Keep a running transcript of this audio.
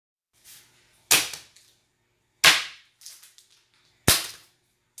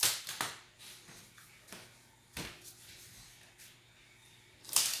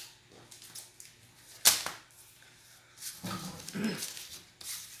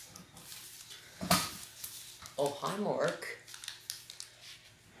Oh, hi, Mark.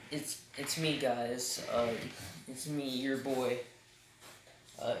 It's me, guys. It's me, your boy.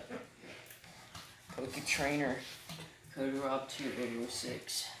 Poke Trainer. Code Rob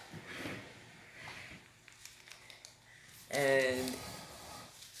 2006. And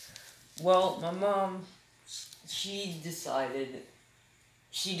well, my mom, she decided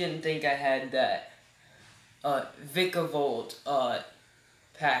she didn't think I had that Vicavolt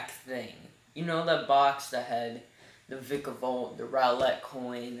pack thing. You know that box that had the Vicavolt, the Rowlett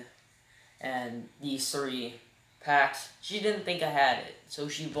coin, and these 3 packs? She didn't think I had it, so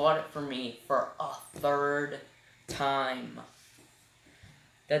she bought it for me for a 3rd time.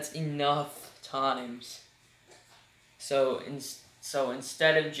 That's enough times. So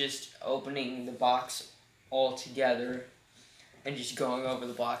instead of just opening the box all together and just going over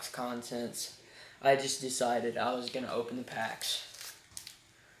the box contents, I just decided I was going to open the packs.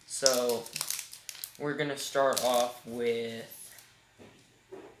 So, we're going to start off with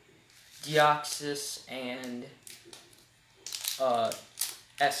Deoxys and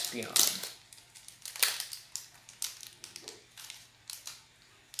Espeon.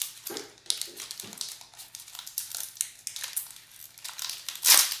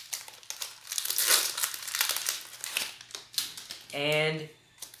 And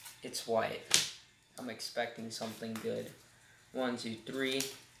it's white. I'm expecting something good. 1, 2, 3.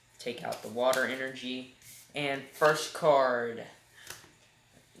 Take out the water energy. And first card,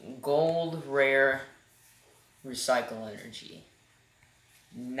 Gold Rare Recycle Energy.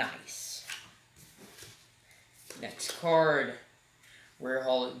 Nice. Next card, Rare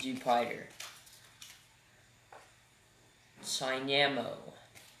Holo Dewpider. Dynamo.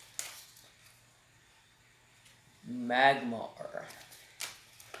 Magmar.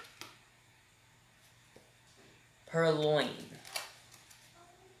 Purloin.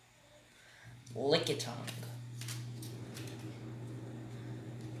 Lickitung.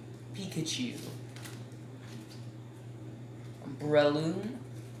 Pikachu. Breloom.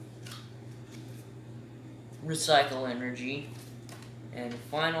 Recycle Energy. And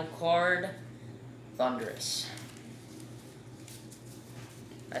final card, Thundurus.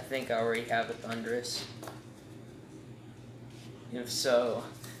 I think I already have a Thundurus. If so,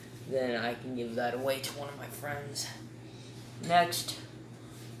 then I can give that away to one of my friends. Next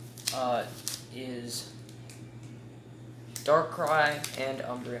is Darkrai and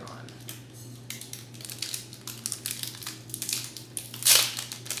Umbreon.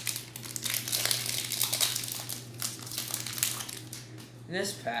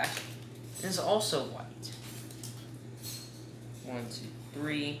 This pack is also white. 1, 2,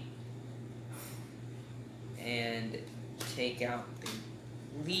 3. And take out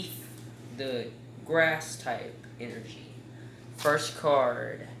the grass type energy. First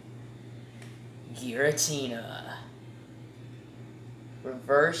card, Giratina.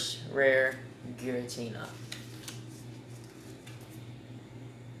 Reverse Rare Giratina.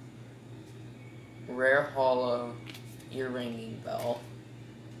 Rare Holo Ear Ringing Bell.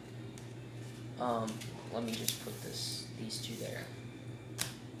 Let me just put these 2 there.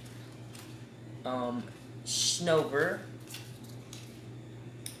 Snover.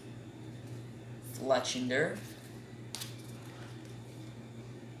 Fletchinder.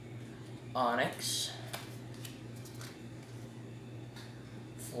 Onyx.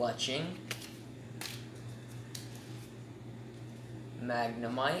 Fletching.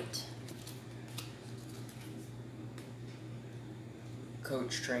 Magnemite.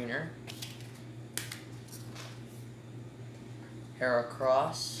 Coach Trainer.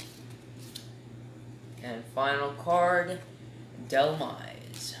 Heracross. And final card,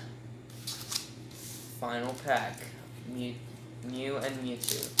 Delmise. Final pack, Mew and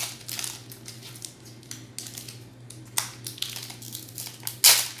Mewtwo.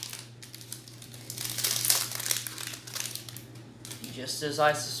 Just as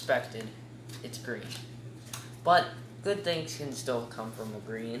I suspected, it's green. But good things can still come from a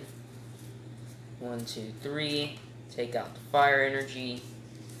green. 1, 2, 3. Take out the fire energy.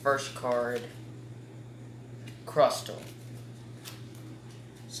 First card, Crustle.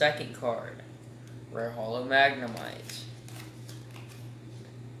 Second card, Rare Holo Magnemite.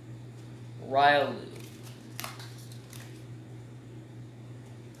 Riolu.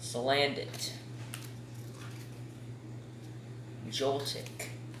 Salandit. Joltik.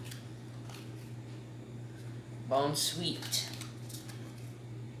 Bounsweet.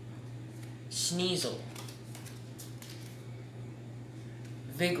 Sneasel.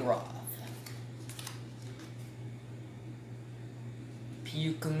 Vigoroth.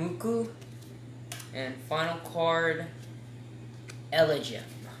 Pyukumuku, and final card, Elegem.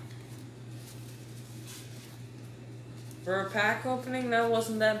 For a pack opening, that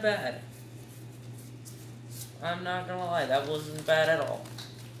wasn't that bad. I'm not gonna lie, that wasn't bad at all.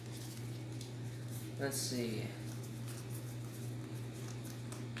 Let's see.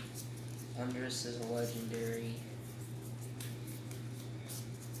 Thundurus is a legendary.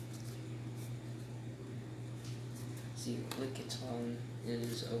 Let's see, Lickitung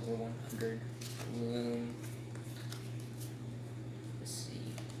is over 100. Bloom. Let's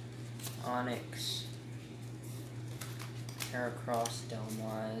see. Onyx. Heracross,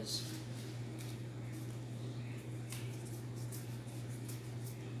 Delmaz.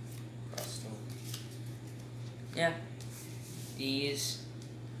 Crustle. Yeah. These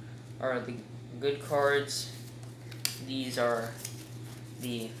are the good cards. These are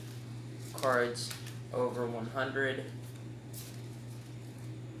the cards over 100.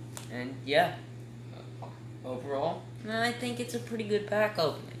 And yeah, overall, I think it's a pretty good pack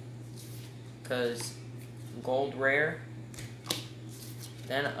opening. Because gold rare,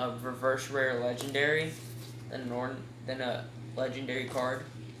 then a reverse rare legendary, then a legendary card,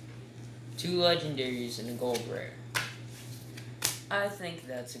 2 legendaries and a gold rare. I think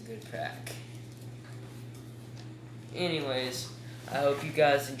that's a good pack. Anyways, I hope you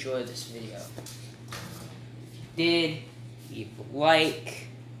guys enjoyed this video. Did leave a like,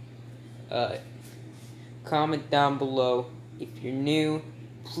 comment down below. If you're new,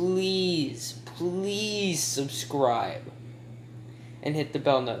 please subscribe and hit the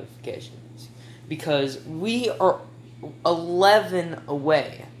bell notifications, because we are 11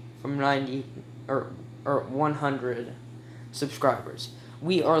 away from 90 or 100 subscribers.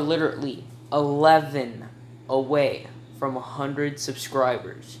 We are literally 11 away from 100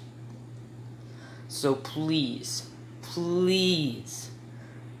 subscribers. So please,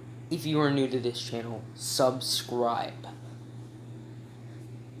 if you are new to this channel, subscribe.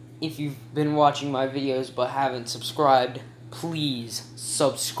 If you've been watching my videos but haven't subscribed, please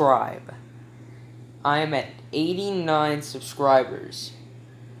subscribe. I am at 89 subscribers.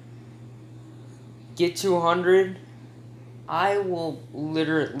 Get to 100, I will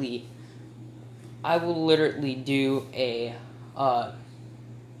literally do a, I'll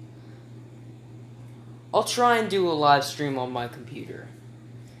try and do a live stream on my computer.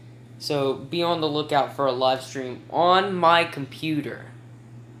 So be on the lookout for a live stream on my computer.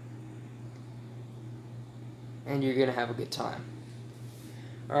 And you're gonna have a good time.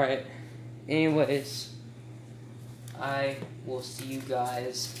 Alright, anyways, I will see you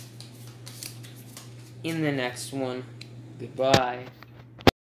guys in the next one. Goodbye.